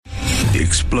The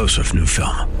explosive new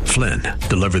film, Flynn,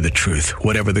 deliver the truth,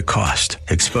 whatever the cost,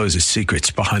 exposes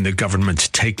secrets behind the government's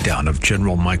takedown of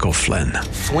General Michael Flynn.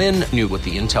 Flynn knew what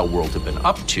the intel world had been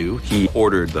up to. He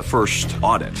ordered the first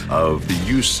audit of the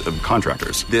use of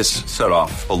contractors. This set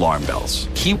off alarm bells.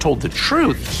 He told the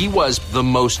truth. He was the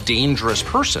most dangerous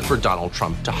person for Donald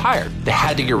Trump to hire. They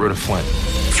had to get rid of Flynn.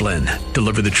 Flynn,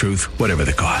 deliver the truth, whatever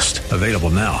the cost. Available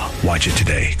now. Watch it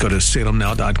today. Go to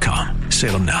salemnow.com.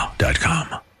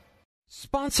 salemnow.com.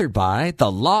 Sponsored by the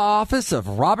Law Office of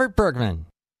Robert Bergman.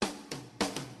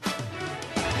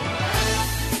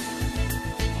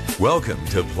 Welcome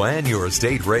to Plan Your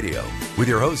Estate Radio with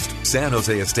your host, San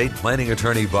Jose estate planning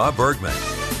attorney Bob Bergman.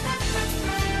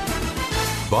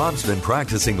 Bob's been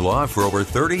practicing law for over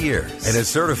 30 years and is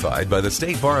certified by the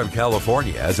State Bar of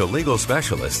California as a legal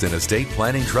specialist in estate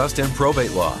planning, trust, and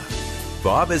probate law.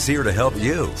 Bob is here to help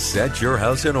you set your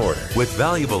house in order with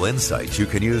valuable insights you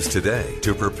can use today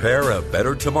to prepare a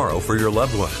better tomorrow for your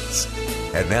loved ones.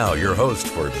 And now your host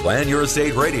for Plan Your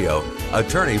Estate Radio,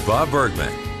 attorney Bob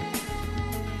Bergman.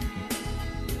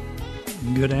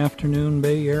 Good afternoon,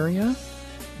 Bay Area.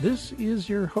 This is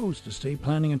your host, estate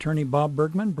planning attorney Bob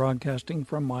Bergman, broadcasting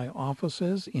from my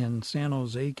offices in San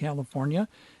Jose, California,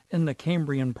 in the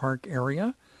Cambrian Park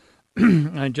area.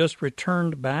 I just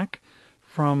returned back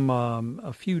from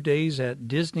a few days at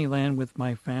Disneyland with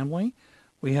my family.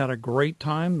 We had a great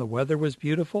time. The weather was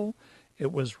beautiful.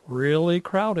 It was really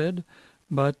crowded,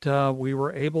 but we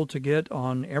were able to get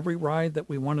on every ride that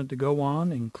we wanted to go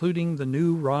on, including the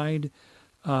new ride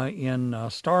in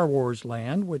Star Wars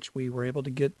Land, which we were able to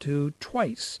get to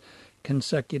twice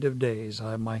consecutive days.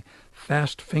 My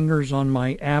fast fingers on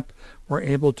my app were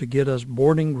able to get us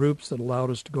boarding groups that allowed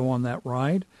us to go on that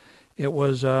ride. It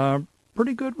was a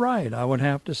pretty good ride, I would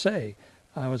have to say.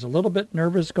 I was a little bit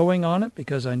nervous going on it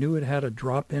because I knew it had a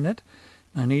drop in it.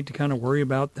 I need to kind of worry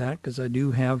about that because I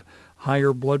do have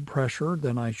higher blood pressure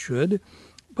than I should.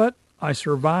 But I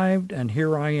survived, and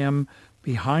here I am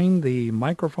behind the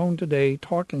microphone today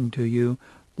talking to you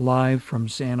live from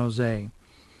San Jose.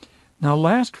 Now,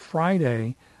 last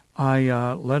Friday,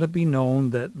 I let it be known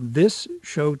that this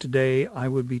show today I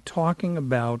would be talking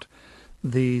about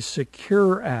the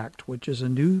Secure Act, which is a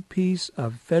new piece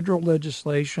of federal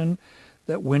legislation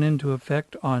that went into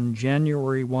effect on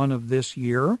January 1 of this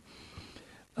year.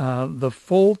 The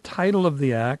full title of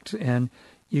the act, and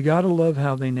you got to love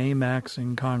how they name acts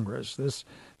in Congress. This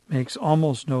makes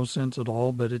almost no sense at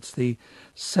all, but it's the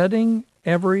Setting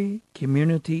Every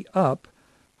Community Up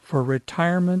for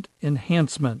Retirement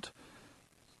Enhancement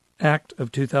Act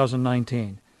of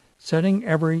 2019. Setting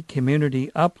Every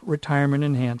Community Up Retirement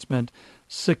Enhancement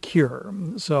Secure.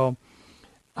 So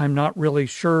I'm not really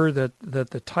sure that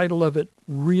the title of it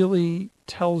really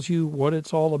tells you what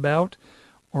it's all about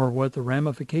or what the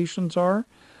ramifications are.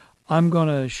 I'm going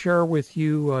to share with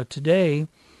you today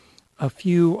a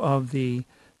few of the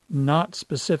not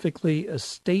specifically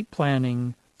estate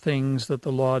planning things that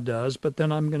the law does, but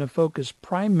then I'm going to focus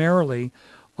primarily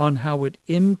on how it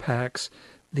impacts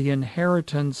the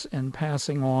inheritance and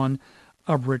passing on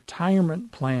of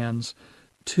retirement plans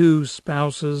to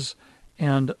spouses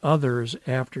and others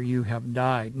after you have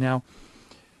died. Now,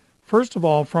 first of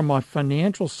all, from a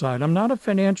financial side, I'm not a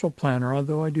financial planner,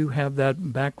 although I do have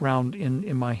that background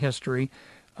in my history.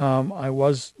 I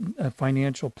was a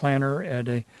financial planner at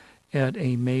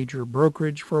a major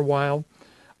brokerage for a while.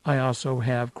 I also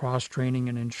have cross-training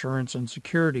in insurance and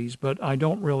securities, but I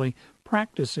don't really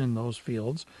practice in those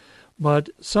fields. But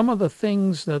some of the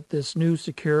things that this new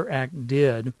Secure Act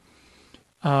did,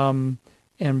 and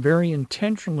very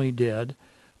intentionally did,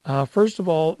 first of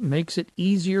all, makes it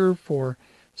easier for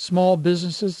small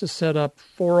businesses to set up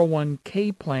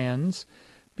 401k plans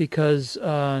because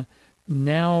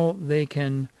now they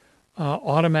can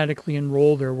automatically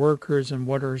enroll their workers in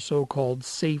what are so-called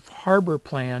safe harbor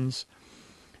plans,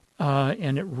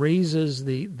 and it raises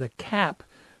the cap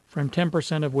from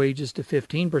 10% of wages to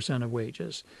 15% of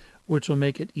wages, which will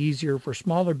make it easier for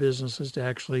smaller businesses to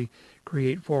actually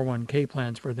create 401k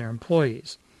plans for their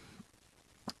employees.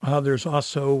 There's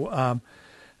also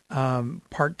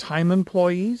part-time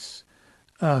employees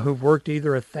who've worked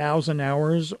either 1,000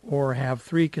 hours or have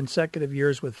 3 consecutive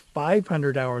years with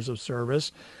 500 hours of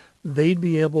service. They'd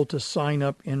be able to sign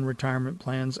up in retirement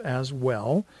plans as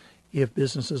well if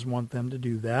businesses want them to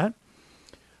do that.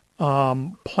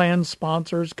 Plan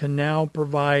sponsors can now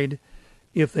provide,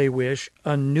 if they wish,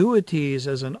 annuities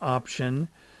as an option.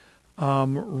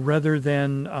 Rather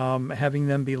than having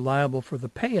them be liable for the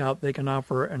payout, they can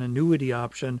offer an annuity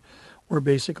option where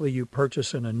basically you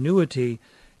purchase an annuity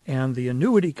and the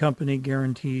annuity company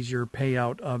guarantees your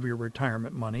payout of your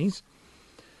retirement monies.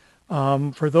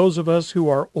 For those of us who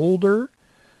are older,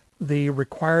 the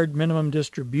required minimum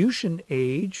distribution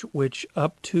age, which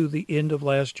up to the end of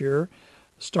last year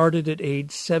started at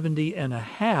age 70 and a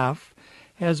half,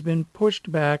 has been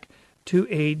pushed back to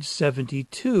age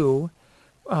 72.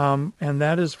 And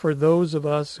that is for those of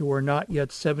us who are not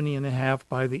yet 70 and a half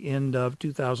by the end of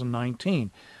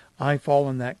 2019. I fall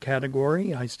in that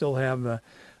category. I still have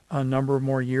a number of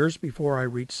more years before I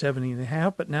reach 70 and a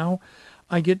half, but now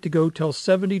I get to go till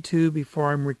 72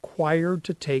 before I'm required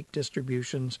to take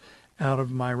distributions out of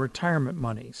my retirement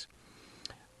monies.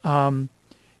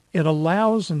 It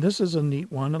allows, and this is a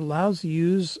neat one, it allows the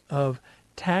use of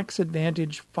tax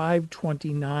advantage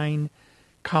 529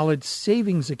 college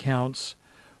savings accounts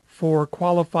for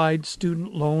qualified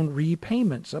student loan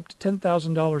repayments up to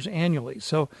 $10,000 annually.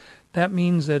 So that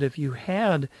means that if you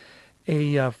had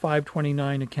a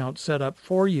 529 account set up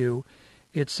for you,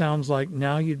 it sounds like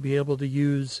now you'd be able to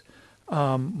use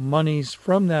monies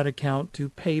from that account to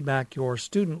pay back your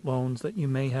student loans that you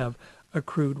may have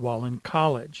accrued while in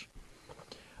college.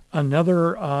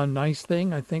 Another nice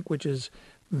thing, I think, which is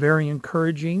very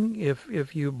encouraging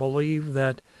if you believe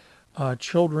that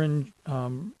children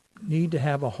need to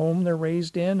have a home they're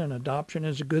raised in, and adoption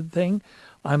is a good thing.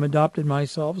 I'm adopted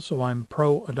myself, so I'm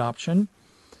pro-adoption.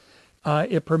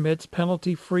 It permits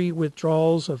penalty-free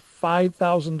withdrawals of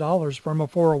 $5,000 from a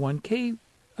 401k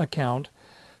account,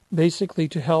 basically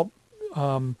to help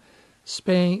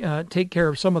take care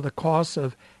of some of the costs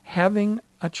of having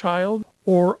a child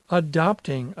or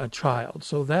adopting a child.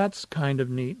 So that's kind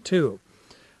of neat, too.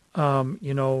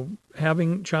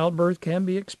 Having childbirth can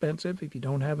be expensive if you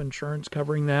don't have insurance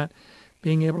covering that.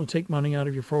 Being able to take money out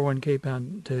of your 401k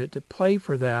plan to pay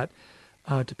for that,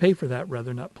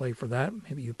 not play for that.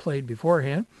 Maybe you played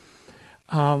beforehand.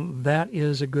 That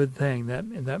is a good thing.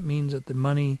 That means that the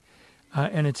money,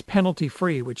 and it's penalty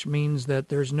free, which means that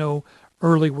there's no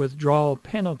early withdrawal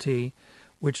penalty,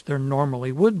 which there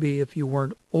normally would be if you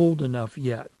weren't old enough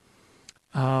yet.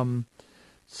 And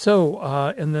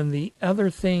then the other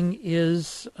thing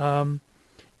is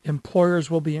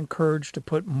employers will be encouraged to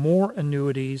put more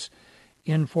annuities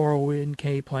in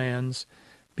 401k plans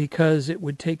because it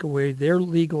would take away their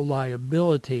legal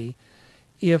liability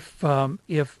if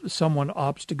someone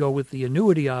opts to go with the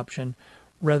annuity option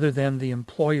rather than the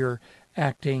employer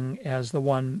acting as the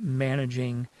one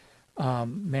managing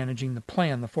the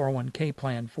plan, the 401k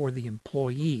plan for the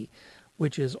employee,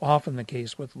 which is often the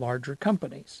case with larger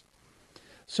companies.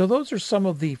 So those are some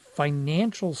of the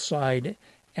financial side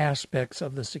aspects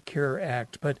of the Secure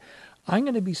Act, but I'm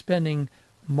going to be spending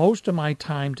most of my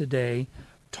time today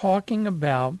talking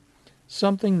about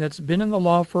something that's been in the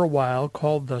law for a while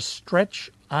called the Stretch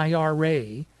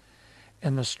IRA.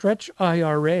 And the Stretch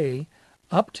IRA,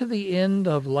 up to the end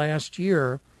of last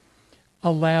year,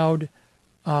 allowed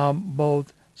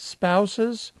both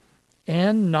spouses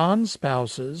and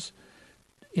non-spouses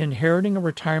inheriting a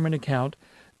retirement account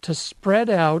to spread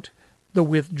out the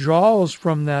withdrawals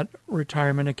from that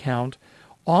retirement account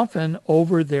often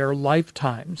over their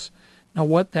lifetimes. Now,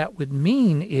 what that would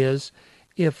mean is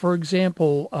if, for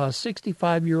example, a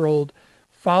 65-year-old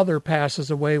father passes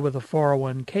away with a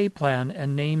 401k plan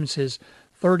and names his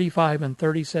 35 and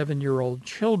 37-year-old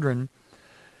children,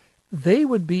 they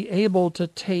would be able to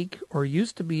take, or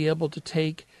used to be able to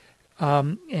take,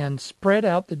 and spread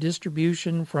out the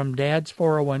distribution from dad's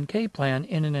 401k plan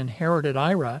in an inherited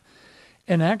IRA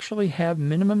and actually have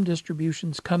minimum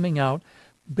distributions coming out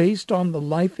based on the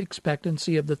life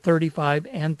expectancy of the 35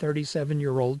 and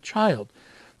 37-year-old child.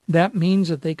 That means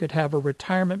that they could have a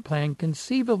retirement plan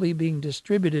conceivably being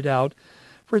distributed out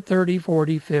for 30,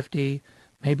 40, 50,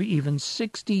 maybe even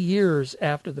 60 years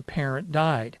after the parent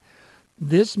died.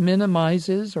 This minimized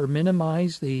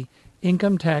the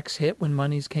income tax hit when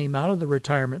monies came out of the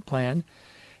retirement plan,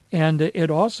 and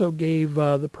it also gave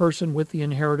the person with the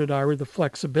inherited IRA the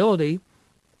flexibility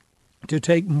to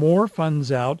take more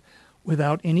funds out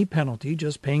without any penalty,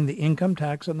 just paying the income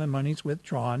tax on the monies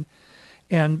withdrawn,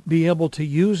 and be able to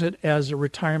use it as a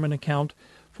retirement account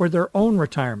for their own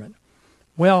retirement.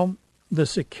 Well, the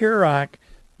Secure Act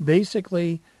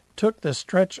basically took the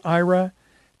Stretch IRA,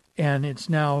 and it's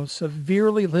now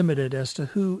severely limited as to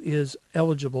who is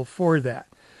eligible for that.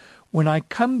 When I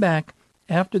come back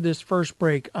after this first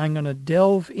break, I'm going to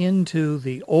delve into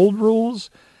the old rules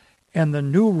and the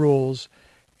new rules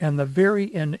and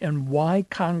and why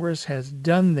Congress has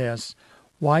done this,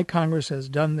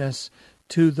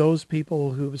 to those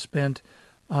people who have spent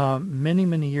many,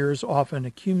 many years often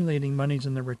accumulating monies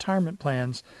in their retirement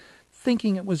plans,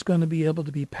 thinking it was going to be able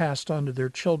to be passed on to their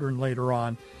children later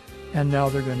on, and now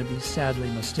they're going to be sadly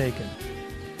mistaken.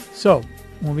 So,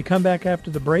 when we come back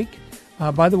after the break,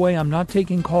 By the way, I'm not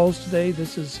taking calls today.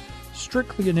 This is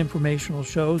strictly an informational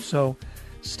show, so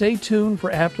stay tuned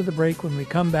for after the break when we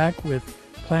come back with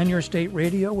Plan Your Estate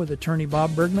Radio with attorney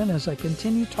Bob Bergman as I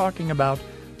continue talking about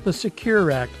the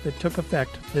Secure Act that took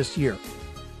effect this year.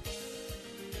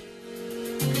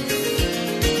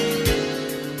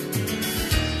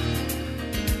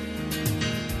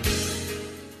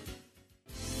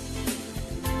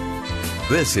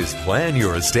 This is Plan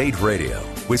Your Estate Radio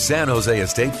with San Jose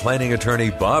estate planning attorney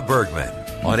Bob Bergman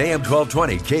on AM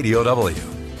 1220 KDOW.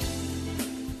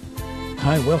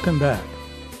 Hi, welcome back.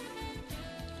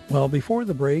 Well, before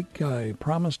the break, I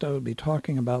promised I would be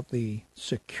talking about the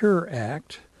Secure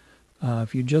Act.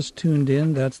 If you just tuned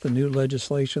in, that's the new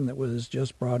legislation that was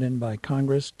just brought in by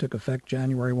Congress, took effect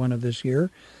January 1 of this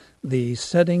year. The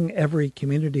Setting Every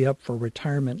Community Up for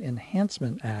Retirement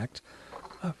Enhancement Act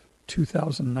of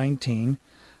 2019,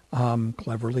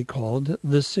 cleverly called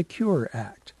the Secure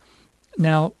Act.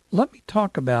 Now, let me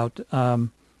talk about,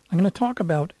 I'm going to talk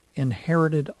about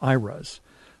inherited IRAs,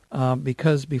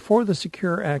 because before the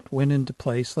Secure Act went into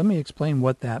place, let me explain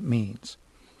what that means.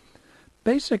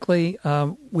 Basically,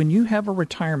 when you have a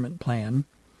retirement plan,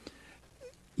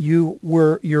 you're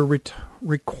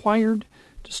required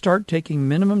to start taking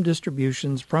minimum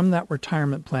distributions from that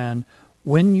retirement plan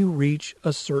when you reach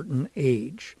a certain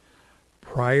age.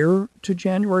 Prior to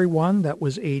January 1, that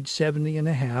was age 70 and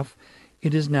a half.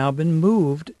 It has now been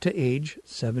moved to age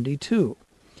 72.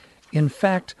 In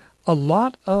fact, a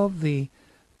lot of the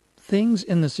things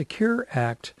in the Secure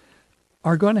Act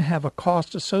are going to have a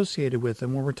cost associated with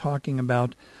them when we're talking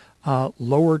about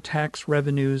lower tax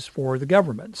revenues for the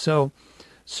government. So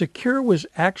Secure was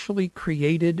actually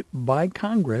created by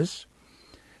Congress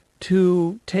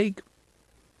to take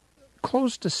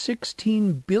close to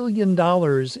 $16 billion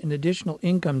in additional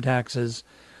income taxes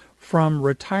from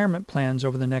retirement plans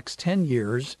over the next 10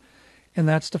 years, and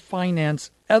that's to finance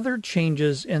other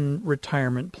changes in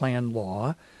retirement plan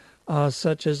law,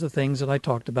 such as the things that I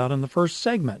talked about in the first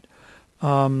segment.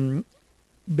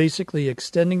 Basically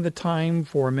extending the time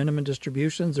for minimum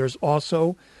distributions.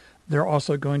 They're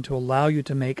also going to allow you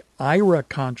to make IRA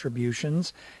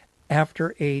contributions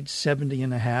after age 70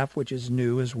 and a half, which is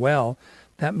new as well.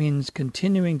 That means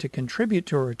continuing to contribute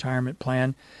to a retirement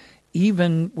plan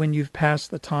even when you've passed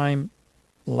the time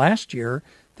last year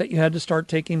that you had to start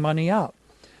taking money out.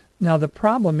 Now, the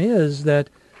problem is that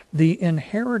the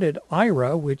inherited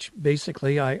IRA, which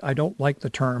basically I don't like the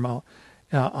term,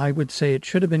 I would say it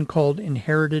should have been called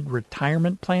Inherited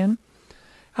Retirement Plan.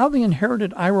 How the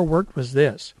inherited IRA worked was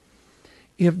this.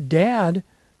 If Dad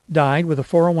died with a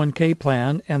 401k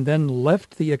plan and then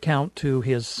left the account to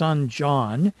his son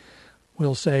John,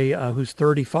 we'll say who's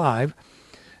 35,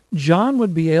 John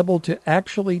would be able to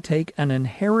actually take an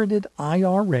inherited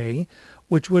IRA,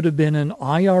 which would have been an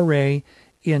IRA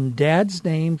in Dad's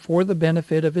name for the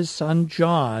benefit of his son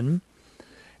John,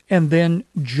 and then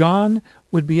John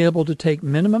would be able to take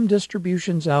minimum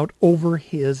distributions out over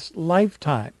his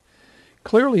lifetime.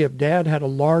 Clearly, if Dad had a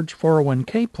large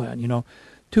 401k plan, $200,000,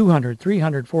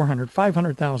 $300,000,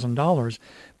 $400,000, $500,000,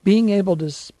 being able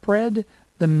to spread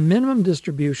the minimum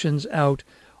distributions out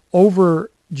over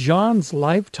John's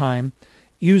lifetime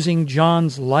using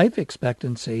John's life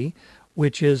expectancy,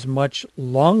 which is much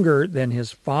longer than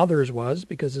his father's was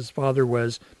because his father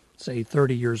was, say,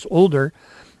 30 years older,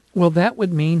 well, that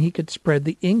would mean he could spread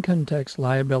the income tax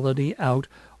liability out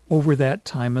over that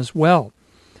time as well.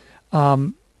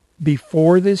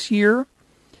 Before this year,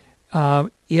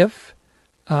 if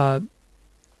the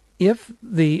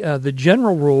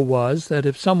general rule was that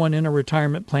if someone in a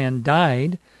retirement plan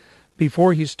died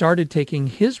before he started taking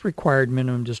his required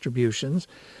minimum distributions,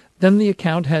 then the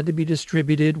account had to be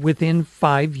distributed within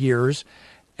 5 years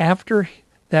after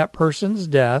that person's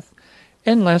death,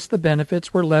 unless the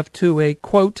benefits were left to a,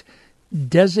 quote,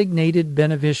 designated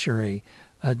beneficiary,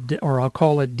 or I'll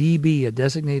call it DB, a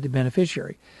designated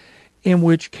beneficiary, in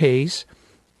which case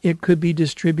it could be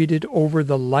distributed over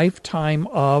the lifetime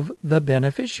of the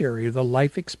beneficiary, the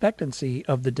life expectancy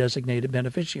of the designated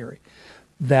beneficiary.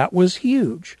 That was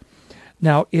huge.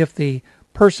 Now, if the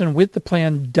person with the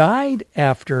plan died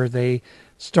after they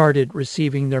started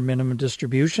receiving their minimum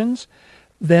distributions,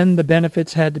 then the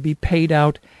benefits had to be paid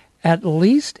out at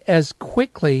least as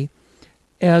quickly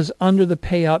as under the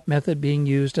payout method being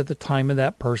used at the time of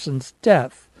that person's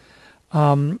death,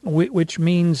 which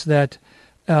means that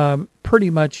pretty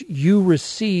much you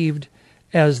received,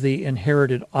 as the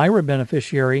inherited IRA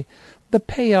beneficiary, the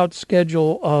payout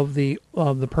schedule of the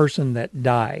person that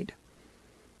died.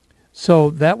 So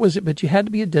that was it, but you had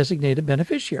to be a designated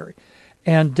beneficiary.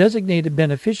 And designated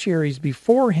beneficiaries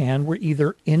beforehand were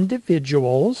either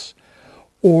individuals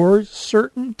or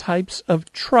certain types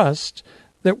of trust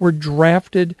that were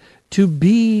drafted to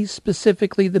be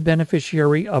specifically the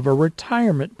beneficiary of a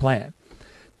retirement plan.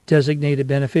 Designated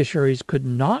beneficiaries could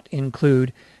not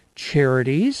include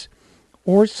charities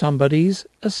or somebody's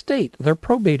estate, their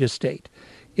probate estate.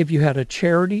 If you had a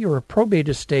charity or a probate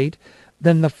estate,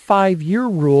 then the 5-year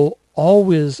rule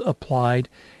always applied,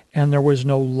 and there was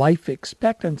no life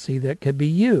expectancy that could be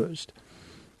used.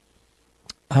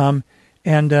 And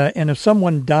if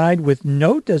someone died with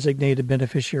no designated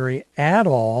beneficiary at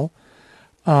all,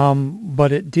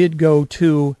 but it did go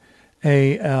to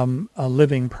a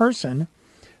living person,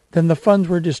 then the funds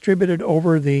were distributed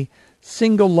over the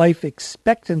single life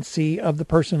expectancy of the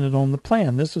person that owned the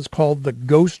plan. This is called the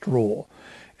ghost rule,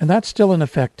 and that's still in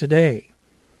effect today.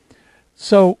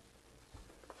 So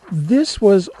this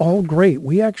was all great.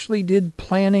 We actually did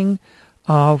planning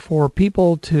for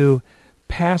people to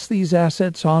pass these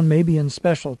assets on, maybe in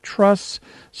special trusts,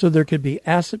 so there could be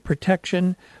asset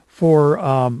protection for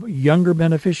younger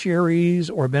beneficiaries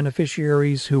or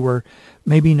beneficiaries who were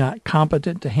maybe not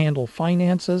competent to handle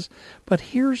finances. But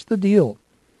here's the deal.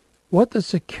 What the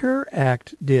Secure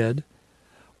Act did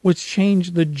was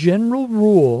change the general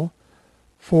rule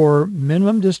for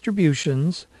minimum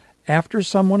distributions after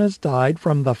someone has died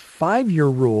from the 5-year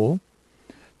rule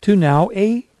to now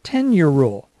a 10-year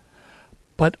rule,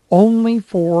 but only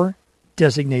for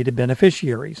designated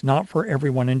beneficiaries, not for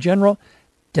everyone in general,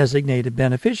 designated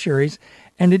beneficiaries.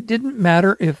 And it didn't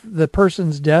matter if the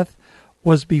person's death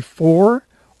was before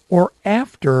or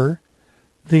after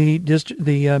the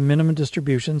minimum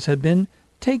distributions had been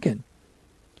taken.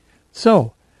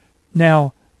 So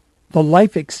now the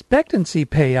life expectancy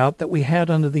payout that we had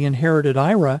under the inherited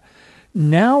IRA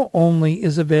now only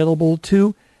is available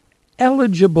to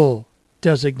eligible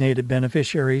designated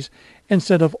beneficiaries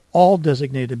instead of all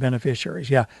designated beneficiaries.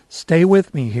 Yeah, stay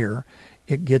with me here.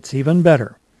 It gets even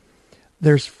better.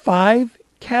 There's 5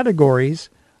 categories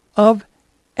of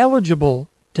eligible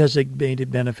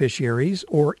designated beneficiaries,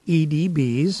 or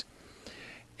EDBs,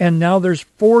 and now there's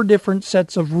 4 different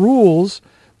sets of rules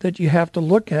that you have to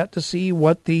look at to see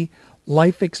what the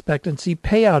life expectancy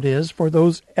payout is for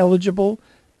those eligible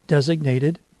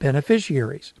designated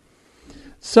beneficiaries.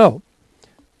 So,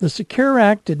 the Secure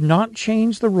Act did not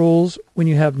change the rules when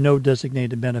you have no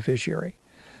designated beneficiary.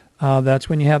 That's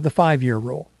when you have the 5-year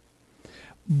rule.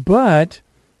 But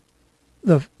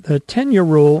the 10-year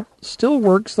rule still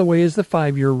works the way as the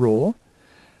 5-year rule.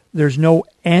 There's no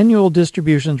annual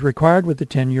distributions required with the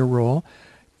 10-year rule.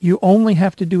 You only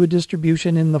have to do a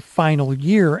distribution in the final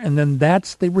year, and then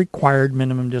that's the required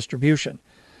minimum distribution.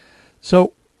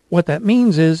 So what that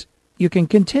means is you can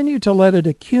continue to let it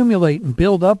accumulate and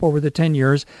build up over the 10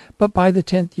 years, but by the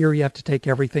 10th year you have to take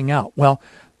everything out. Well,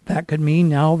 that could mean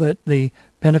now that the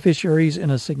beneficiary's in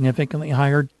a significantly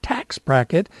higher tax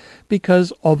bracket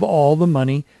because of all the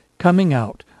money coming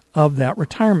out of that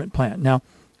retirement plan. Now,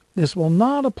 this will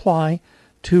not apply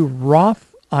to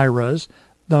Roth IRAs.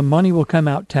 The money will come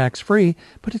out tax-free,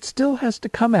 but it still has to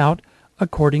come out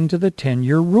according to the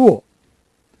 10-year rule.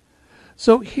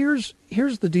 So here's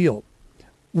the deal.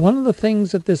 One of the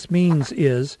things that this means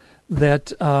is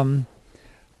that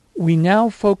we now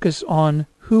focus on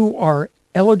who are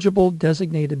eligible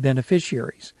designated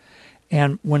beneficiaries.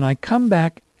 And when I come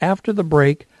back after the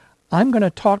break, I'm going to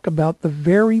talk about the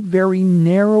very, very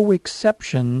narrow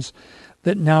exceptions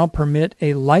that now permit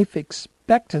a life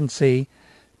expectancy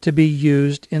to be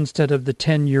used instead of the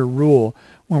 10-year rule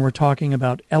when we're talking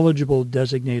about eligible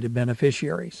designated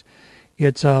beneficiaries.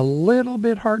 It's a little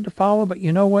bit hard to follow, but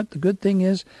you know what? The good thing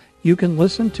is you can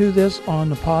listen to this on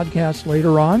the podcast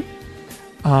later on.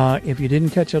 If you didn't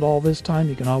catch it all this time,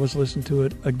 you can always listen to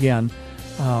it again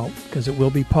because it will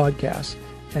be podcast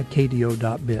at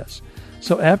kdo.biz.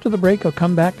 So after the break, I'll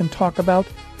come back and talk about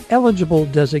eligible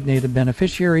designated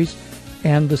beneficiaries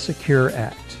and the Secure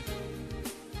Act.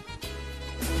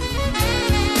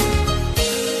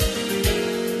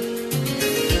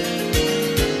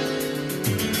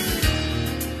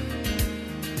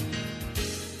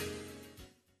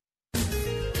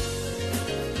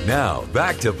 Now,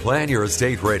 back to Plan Your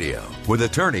Estate Radio with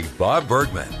attorney Bob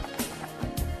Bergman.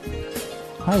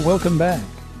 Hi, welcome back.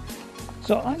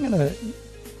 So I'm going to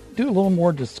do a little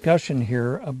more discussion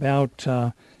here about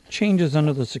changes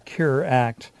under the Secure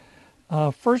Act.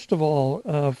 First of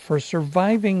all, for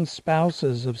surviving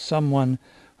spouses of someone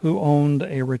who owned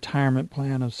a retirement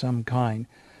plan of some kind,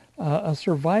 a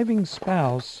surviving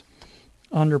spouse,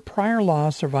 under prior law,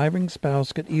 surviving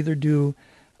spouse could either do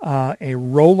a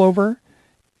rollover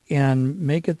and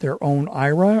make it their own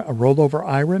IRA, a rollover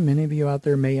IRA. Many of you out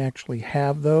there may actually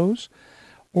have those.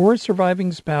 Or a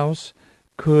surviving spouse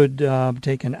could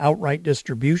take an outright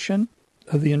distribution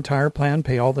of the entire plan,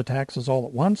 pay all the taxes all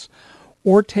at once,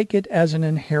 or take it as an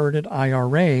inherited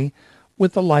IRA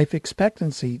with the life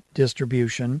expectancy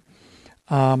distribution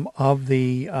of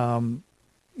the,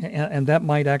 and that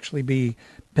might actually be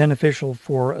beneficial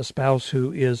for a spouse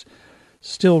who is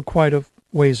still quite a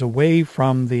ways away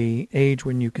from the age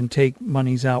when you can take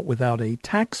monies out without a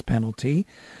tax penalty,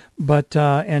 but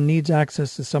and needs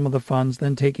access to some of the funds.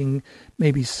 Then taking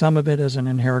maybe some of it as an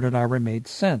inherited IRA made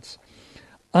sense.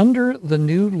 Under the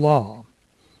new law,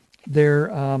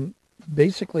 there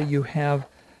basically you have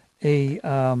a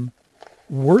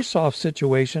worse off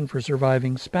situation for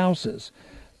surviving spouses.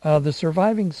 The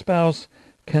surviving spouse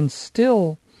can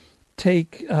still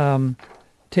take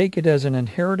it as an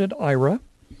inherited IRA.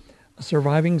 A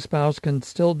surviving spouse can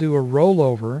still do a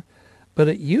rollover, but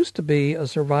it used to be a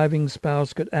surviving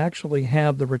spouse could actually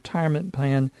have the retirement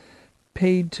plan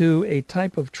paid to a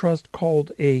type of trust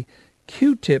called a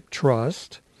Q-tip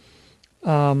trust,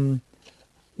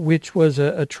 which was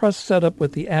a trust set up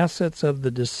with the assets of the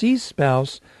deceased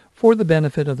spouse for the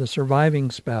benefit of the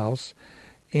surviving spouse.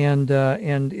 And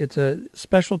it's a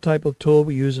special type of tool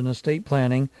we use in estate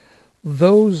planning.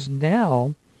 Those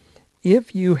now,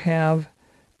 if you have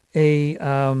a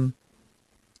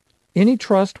any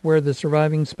trust where the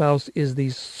surviving spouse is the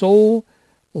sole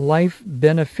life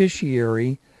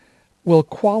beneficiary, will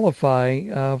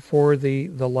qualify for the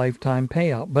lifetime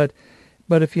payout.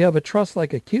 But if you have a trust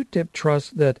like a Q-tip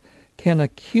trust that can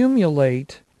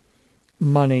accumulate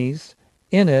monies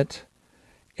in it,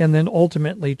 and then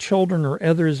ultimately children or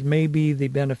others may be the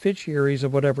beneficiaries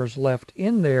of whatever's left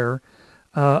in there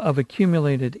of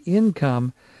accumulated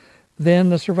income, then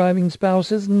the surviving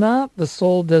spouse is not the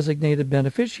sole designated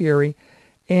beneficiary,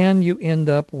 and you end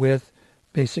up with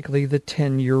basically the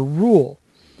 10-year rule.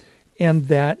 And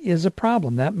that is a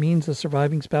problem. That means the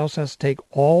surviving spouse has to take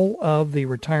all of the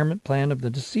retirement plan of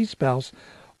the deceased spouse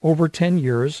over 10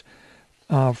 years,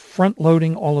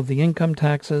 front-loading all of the income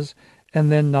taxes,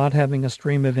 and then not having a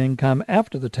stream of income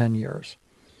after the 10 years.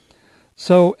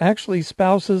 So actually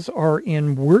spouses are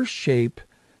in worse shape.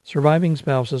 Surviving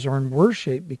spouses are in worse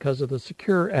shape because of the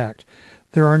Secure Act.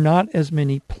 There are not as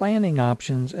many planning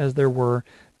options as there were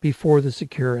before the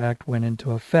Secure Act went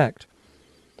into effect.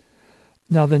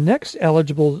 Now, the next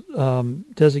eligible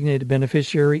designated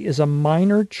beneficiary is a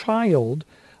minor child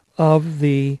of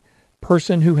the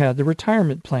person who had the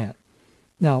retirement plan.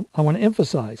 Now, I want to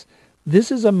emphasize,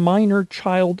 this is a minor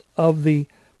child of the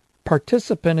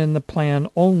participant in the plan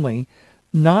only,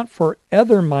 not for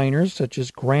other minors such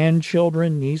as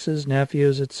grandchildren, nieces,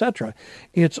 nephews, etc.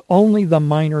 It's only the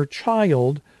minor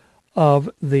child of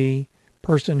the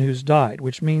person who's died,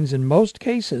 which means in most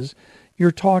cases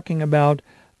you're talking about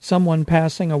someone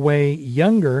passing away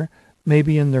younger,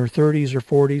 maybe in their 30s or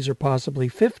 40s or possibly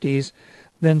 50s,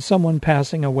 than someone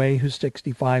passing away who's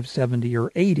 65, 70,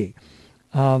 or 80.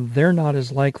 They're not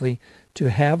as likely to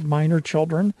have minor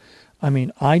children. I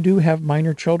mean, I do have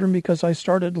minor children because I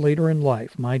started later in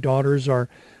life. My daughters are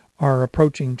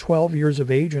approaching 12 years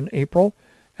of age in April,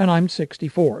 and I'm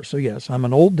 64. So yes, I'm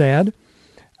an old dad,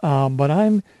 but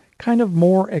I'm kind of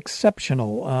more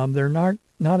exceptional. There are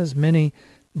not as many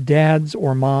dads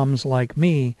or moms like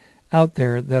me out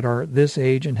there that are this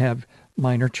age and have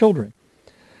minor children.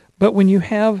 But when you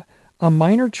have a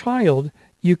minor child,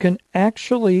 you can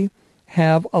actually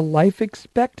have a life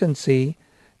expectancy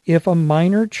if a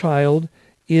minor child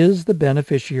is the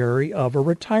beneficiary of a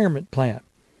retirement plan.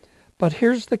 But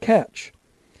here's the catch.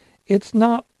 It's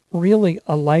not really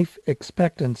a life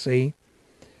expectancy.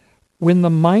 When the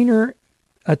minor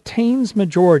attains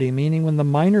majority, meaning when the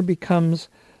minor becomes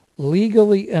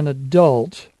legally an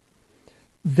adult,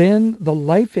 then the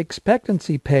life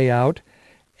expectancy payout,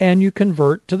 and you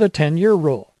convert to the 10-year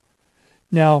rule.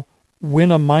 Now,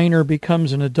 when a minor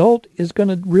becomes an adult is going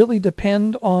to really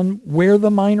depend on where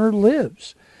the minor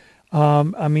lives.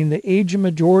 I mean, the age of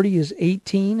majority is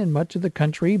 18 in much of the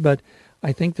country, but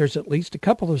I think there's at least a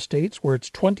couple of states where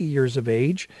it's 20 years of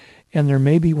age, and there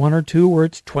may be one or two where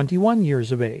it's 21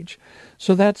 years of age.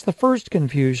 So that's the first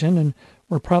confusion, and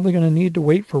we're probably going to need to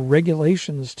wait for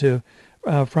regulations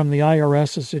from the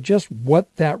IRS to suggest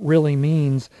what that really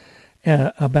means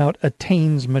about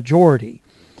attains majority.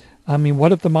 I mean,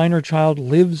 what if the minor child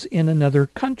lives in another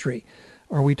country?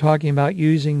 Are we talking about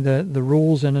using the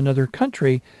rules in another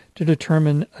country to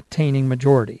determine attaining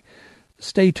majority?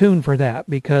 Stay tuned for that,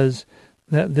 because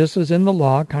this is in the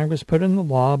law. Congress put it in the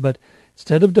law, but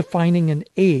instead of defining an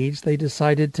age, they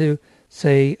decided to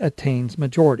say attains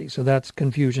majority. So that's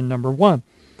confusion number one.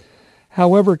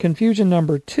 However, confusion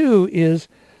number two is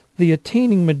the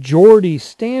attaining majority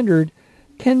standard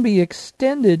can be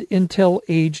extended until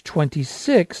age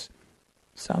 26.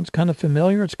 Sounds kind of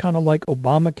familiar. It's kind of like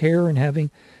Obamacare and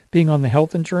being on the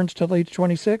health insurance till age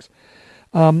 26.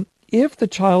 If the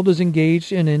child is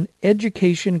engaged in an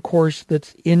education course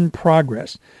that's in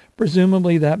progress.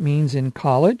 Presumably that means in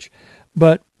college,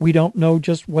 but we don't know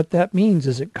just what that means.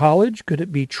 Is it college? Could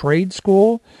it be trade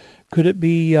school? Could it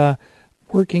be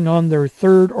working on their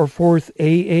third or fourth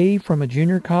AA from a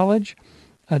junior college?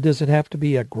 Does it have to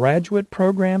be a graduate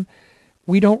program?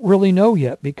 We don't really know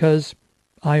yet because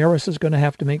IRS is going to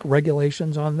have to make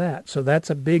regulations on that. So that's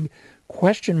a big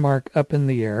question mark up in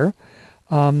the air.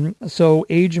 So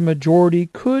age of majority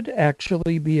could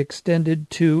actually be extended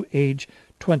to age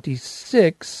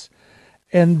 26,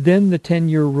 and then the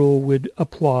 10-year rule would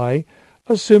apply,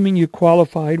 assuming you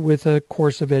qualified with a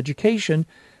course of education,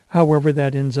 however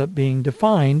that ends up being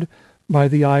defined by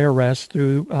the IRS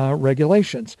through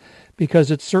regulations,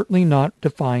 because it's certainly not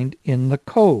defined in the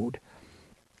code.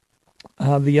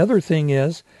 The other thing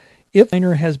is, if a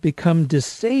minor has become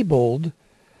disabled,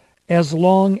 as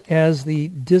long as the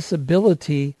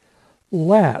disability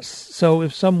lasts. So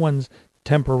if someone's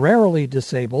temporarily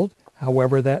disabled,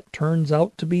 however that turns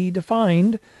out to be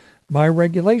defined by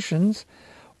regulations,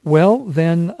 well,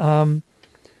 then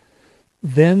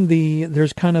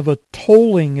there's kind of a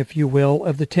tolling, if you will,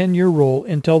 of the 10-year rule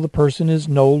until the person is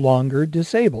no longer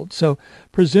disabled. So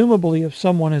presumably if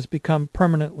someone has become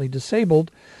permanently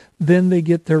disabled, then they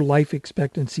get their life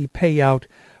expectancy payout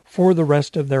for the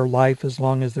rest of their life as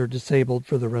long as they're disabled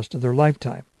for the rest of their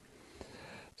lifetime.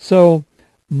 So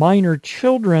minor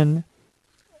children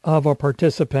of a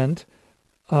participant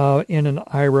in an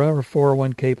IRA or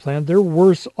 401k plan, they're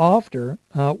worse off.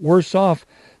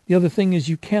 The other thing is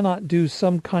you cannot do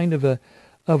some kind of a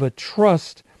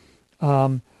trust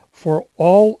for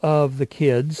all of the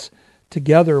kids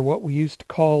together, what we used to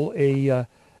call a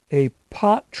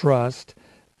pot trust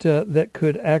that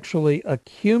could actually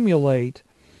accumulate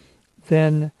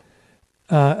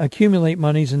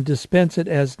monies and dispense it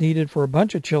as needed for a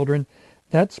bunch of children.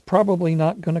 That's probably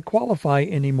not going to qualify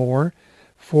anymore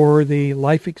for the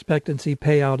life expectancy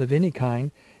payout of any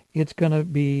kind. It's going to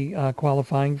be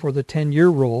qualifying for the 10-year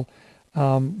rule.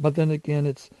 But then again,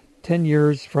 it's 10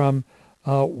 years from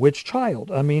which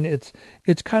child? I mean, it's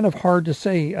kind of hard to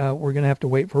say. We're going to have to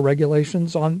wait for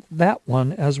regulations on that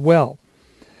one as well.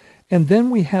 And then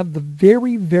we have the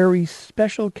very, very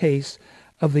special case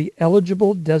of the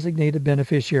eligible designated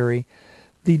beneficiary,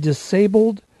 the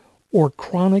disabled or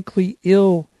chronically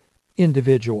ill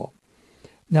individual.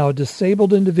 Now, a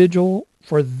disabled individual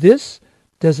for this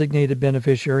designated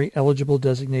beneficiary, eligible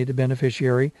designated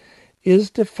beneficiary, is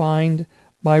defined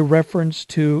by reference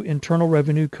to Internal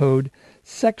Revenue Code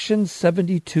Section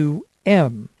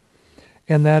 72M,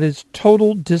 and that is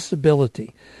total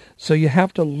disability. So you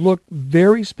have to look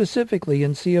very specifically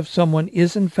and see if someone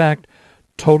is in fact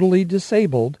totally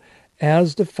disabled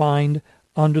as defined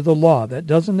under the law. That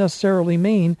doesn't necessarily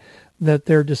mean that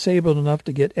they're disabled enough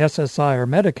to get SSI or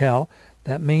Medi-Cal.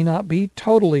 That may not be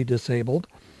totally disabled,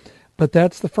 but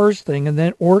that's the first thing. And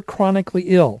then, or chronically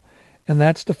ill, and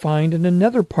that's defined in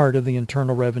another part of the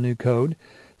Internal Revenue Code,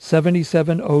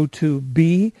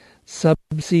 7702B sub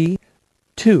C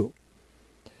 2.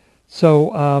 So,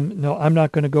 no, I'm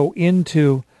not going to go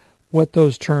into what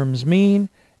those terms mean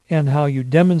and how you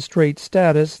demonstrate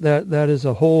status. That is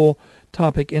a whole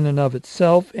topic in and of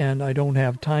itself, and I don't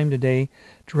have time today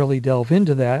to really delve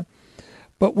into that.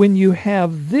 But when you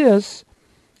have this,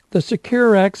 the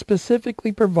Secure Act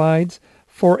specifically provides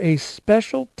for a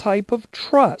special type of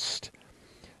trust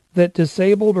that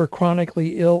disabled or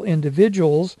chronically ill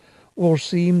individuals will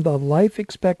receive the life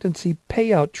expectancy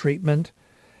payout treatment.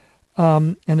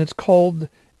 And it's called,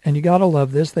 and you got to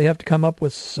love this, they have to come up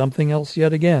with something else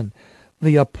yet again,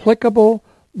 the Applicable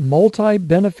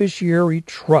Multi-Beneficiary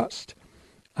Trust.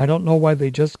 I don't know why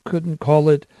they just couldn't call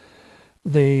it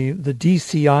the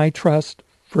DCI Trust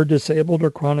for Disabled or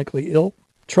Chronically Ill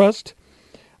Trust,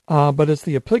 but it's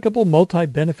the Applicable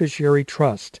Multi-Beneficiary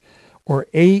Trust, or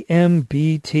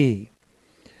AMBT.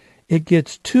 It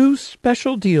gets two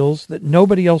special deals that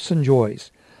nobody else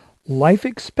enjoys. Life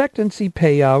expectancy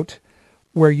payout,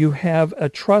 where you have a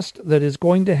trust that is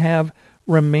going to have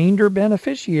remainder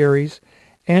beneficiaries,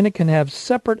 and it can have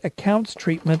separate accounts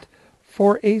treatment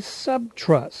for a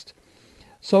subtrust.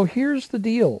 So here's the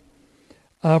deal.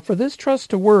 For this trust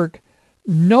to work,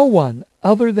 no one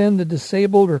other than the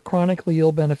disabled or chronically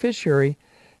ill beneficiary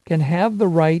can have the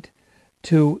right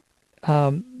to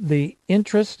the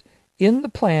interest in the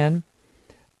plan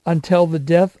until the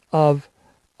death of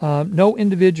no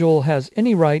individual has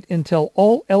any right until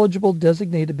all eligible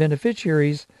designated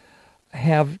beneficiaries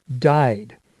have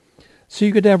died. So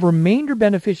you could have remainder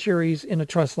beneficiaries in a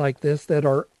trust like this that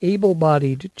are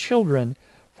able-bodied children,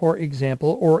 for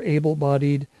example, or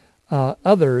able-bodied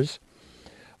others,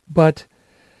 but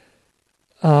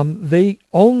they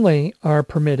only are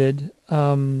permitted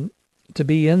to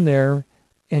be in there,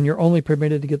 and you're only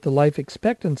permitted to get the life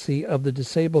expectancy of the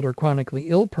disabled or chronically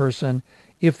ill person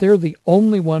if they're the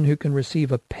only one who can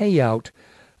receive a payout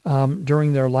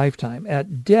during their lifetime.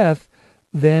 At death,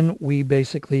 then we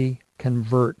basically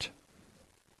convert.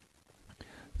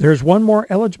 There's one more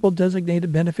eligible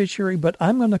designated beneficiary, but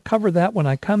I'm going to cover that when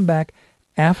I come back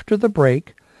after the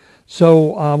break.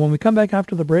 So when we come back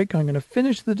after the break, I'm going to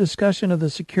finish the discussion of the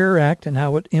Secure Act and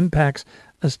how it impacts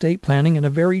estate planning in a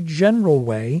very general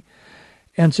way,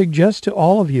 and suggest to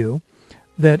all of you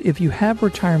that if you have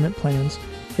retirement plans,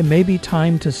 it may be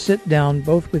time to sit down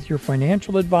both with your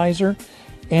financial advisor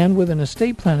and with an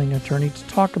estate planning attorney to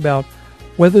talk about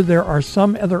whether there are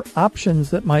some other options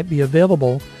that might be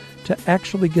available to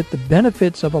actually get the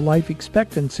benefits of a life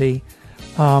expectancy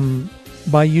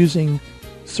by using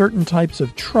certain types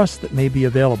of trust that may be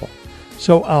available.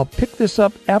 So I'll pick this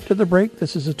up after the break.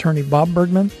 This is Attorney Bob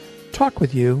Bergman. Talk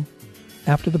with you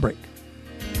after the break.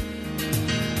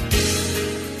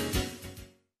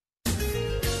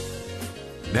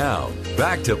 Now,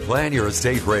 back to Plan Your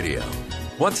Estate Radio.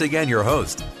 Once again, your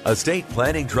host, estate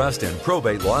planning, trust, and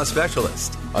probate law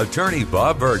specialist, Attorney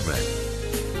Bob Bergman.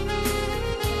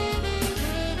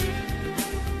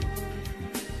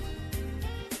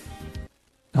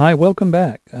 Hi, welcome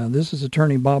back. This is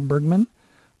Attorney Bob Bergman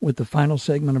with the final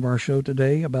segment of our show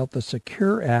today about the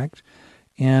Secure Act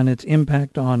and its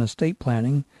impact on estate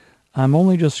planning. I'm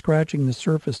only just scratching the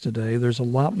surface today. There's a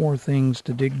lot more things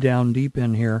to dig down deep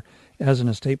in here as an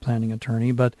estate planning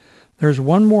attorney, but there's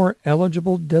one more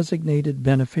eligible designated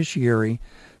beneficiary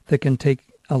that can take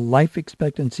a life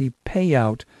expectancy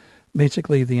payout,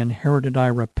 basically the inherited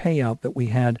IRA payout that we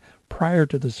had prior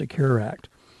to the Secure Act.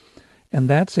 And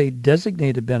that's a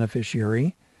designated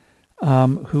beneficiary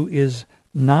who is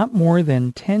not more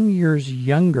than 10 years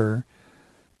younger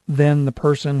than the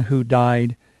person who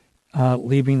died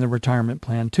leaving the retirement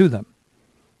plan to them.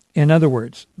 In other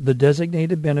words, the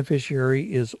designated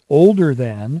beneficiary is older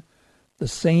than, the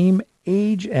same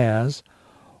age as,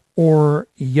 or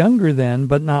younger than,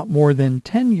 but not more than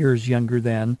 10 years younger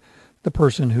than, the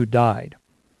person who died.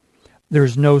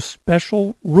 There's no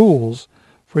special rules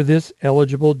for this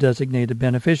eligible designated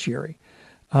beneficiary.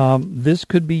 This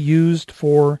could be used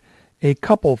for a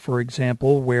couple, for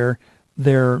example, where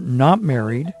they're not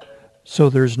married, so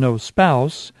there's no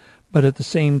spouse, but at the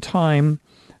same time,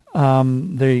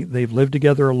 they've lived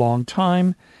together a long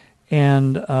time,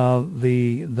 and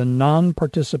the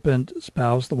non-participant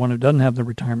spouse, the one who doesn't have the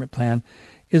retirement plan,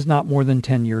 is not more than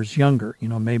 10 years younger. You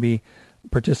know, maybe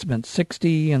participant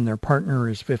 60 and their partner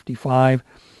is 55.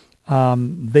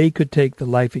 They could take the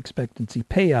life expectancy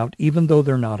payout, even though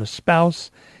they're not a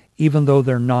spouse, even though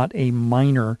they're not a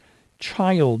minor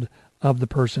child of the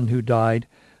person who died,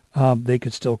 they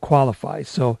could still qualify.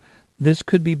 So this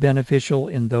could be beneficial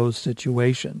in those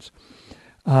situations.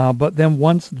 But then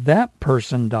once that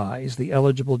person dies, the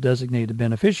eligible designated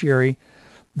beneficiary,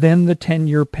 then the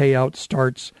 10-year payout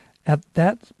starts at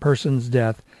that person's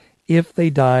death if they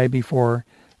die before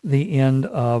the end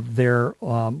of their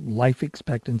life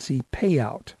expectancy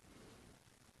payout.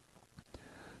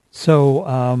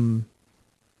 So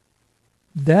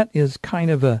that is kind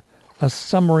of a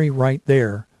summary right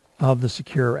there of the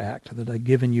Secure Act that I've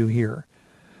given you here.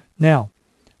 Now,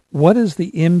 what is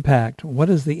the impact? What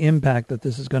is the impact that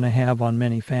this is going to have on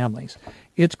many families?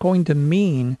 It's going to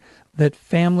mean that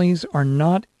families are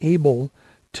not able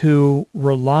to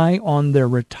rely on their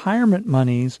retirement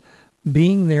monies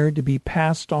being there to be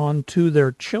passed on to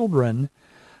their children,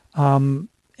 and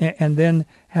then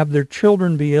have their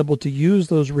children be able to use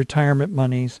those retirement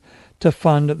monies to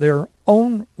fund their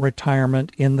own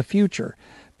retirement in the future.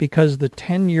 Because the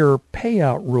 10-year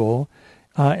payout rule,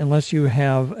 unless you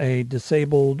have a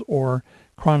disabled or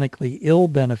chronically ill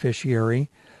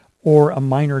beneficiary or a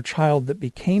minor child that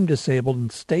became disabled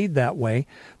and stayed that way,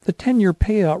 the 10-year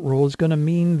payout rule is going to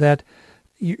mean that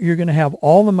you're going to have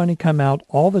all the money come out,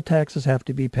 all the taxes have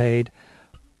to be paid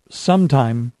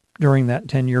sometime during that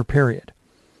 10-year period.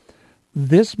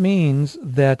 This means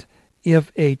that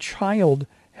if a child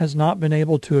has not been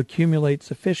able to accumulate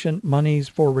sufficient monies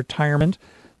for retirement,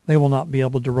 they will not be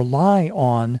able to rely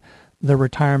on the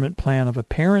retirement plan of a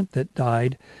parent that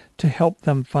died to help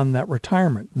them fund that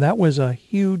retirement. That was a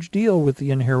huge deal with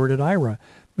the inherited IRA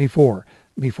before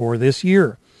this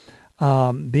year.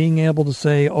 Being able to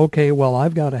say, okay, well,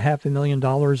 I've got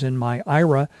 $500,000 in my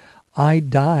IRA. I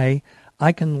die.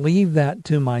 I can leave that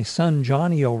to my son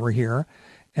Johnny over here,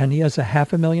 and he has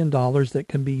 $500,000 that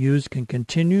can be used, can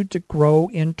continue to grow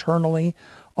internally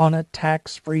on a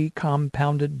tax-free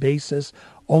compounded basis,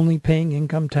 only paying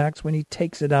income tax when he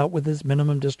takes it out with his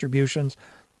minimum distributions.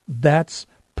 That's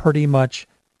pretty much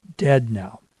dead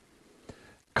now.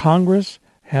 Congress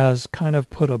has kind of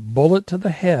put a bullet to the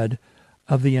head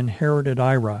of the inherited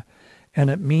IRA, and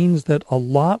it means that a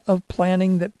lot of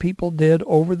planning that people did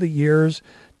over the years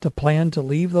to plan to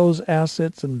leave those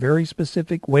assets in very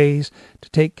specific ways to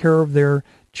take care of their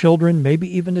children,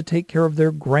 maybe even to take care of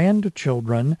their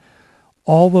grandchildren,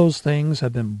 all those things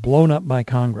have been blown up by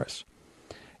Congress.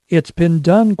 It's been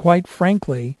done, quite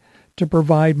frankly, to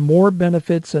provide more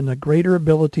benefits and a greater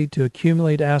ability to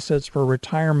accumulate assets for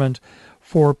retirement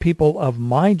for people of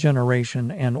my generation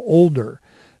and older,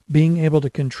 being able to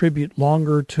contribute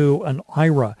longer to an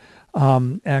IRA,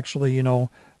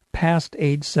 past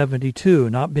age 72,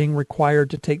 not being required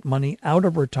to take money out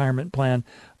of retirement plan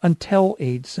until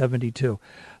age 72.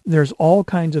 There's all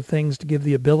kinds of things to give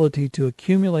the ability to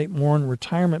accumulate more in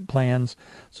retirement plans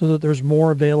so that there's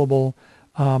more available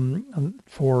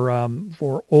for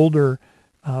older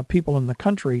people in the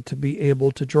country to be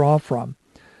able to draw from.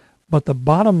 But the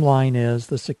bottom line is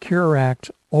the Secure Act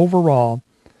overall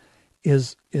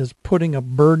is putting a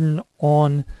burden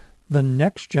on the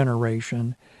next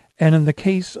generation. And in the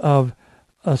case of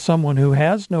someone who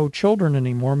has no children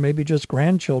anymore, maybe just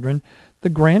grandchildren, the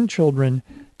grandchildren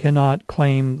cannot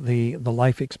claim the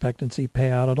life expectancy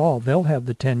payout at all. They'll have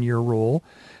the 10-year rule.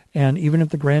 And even if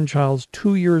the grandchild's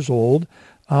 2 years old,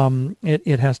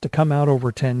 it has to come out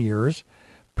over 10 years.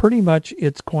 Pretty much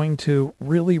it's going to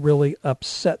really, really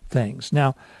upset things.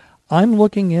 Now, I'm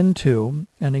looking into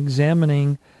and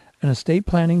examining an estate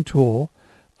planning tool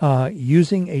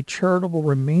using a charitable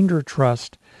remainder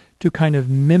trust to kind of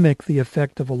mimic the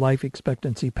effect of a life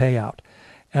expectancy payout.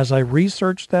 As I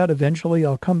research that, eventually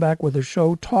I'll come back with a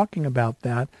show talking about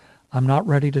that. I'm not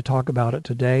ready to talk about it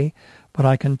today, but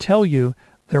I can tell you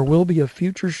there will be a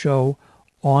future show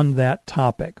on that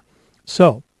topic.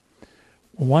 So,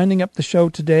 we're winding up the show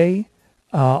today.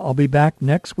 I'll be back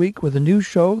next week with a new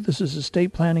show. This is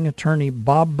estate planning attorney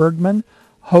Bob Bergman,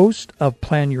 host of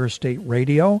Plan Your Estate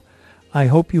Radio. I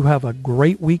hope you have a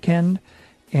great weekend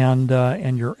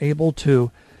and you're able to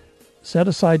set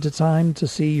aside the time to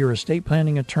see your estate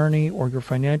planning attorney or your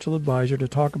financial advisor to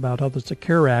talk about how the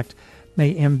Secure Act may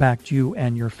impact you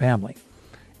and your family.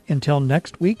 Until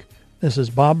next week, this is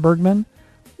Bob Bergman.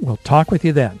 We'll talk with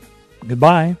you then.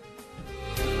 Goodbye.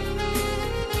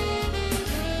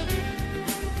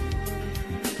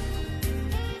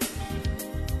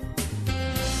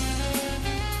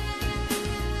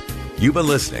 You've been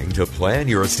listening to Plan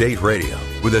Your Estate Radio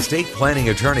with estate planning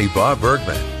attorney Bob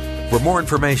Bergman. For more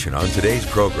information on today's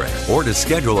program or to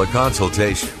schedule a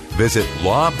consultation, visit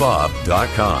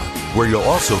lawbob.com, where you'll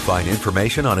also find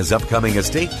information on his upcoming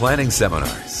estate planning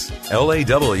seminars.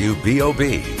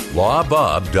 LAWBOB,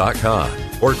 lawbob.com,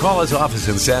 or call his office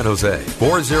in San Jose,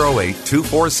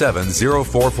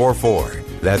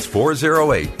 408-247-0444. That's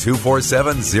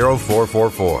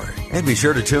 408-247-0444. And be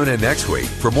sure to tune in next week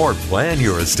for more Plan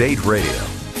Your Estate Radio.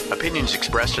 Opinions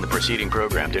expressed in the preceding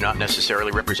program do not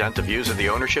necessarily represent the views of the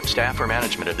ownership, staff, or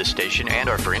management of this station and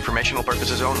are for informational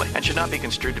purposes only and should not be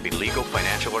construed to be legal,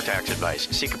 financial, or tax advice.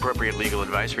 Seek appropriate legal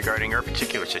advice regarding your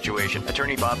particular situation.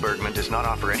 Attorney Bob Bergman does not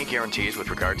offer any guarantees with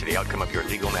regard to the outcome of your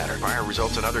legal matter. Prior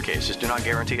results in other cases do not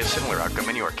guarantee a similar outcome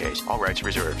in your case. All rights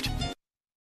reserved.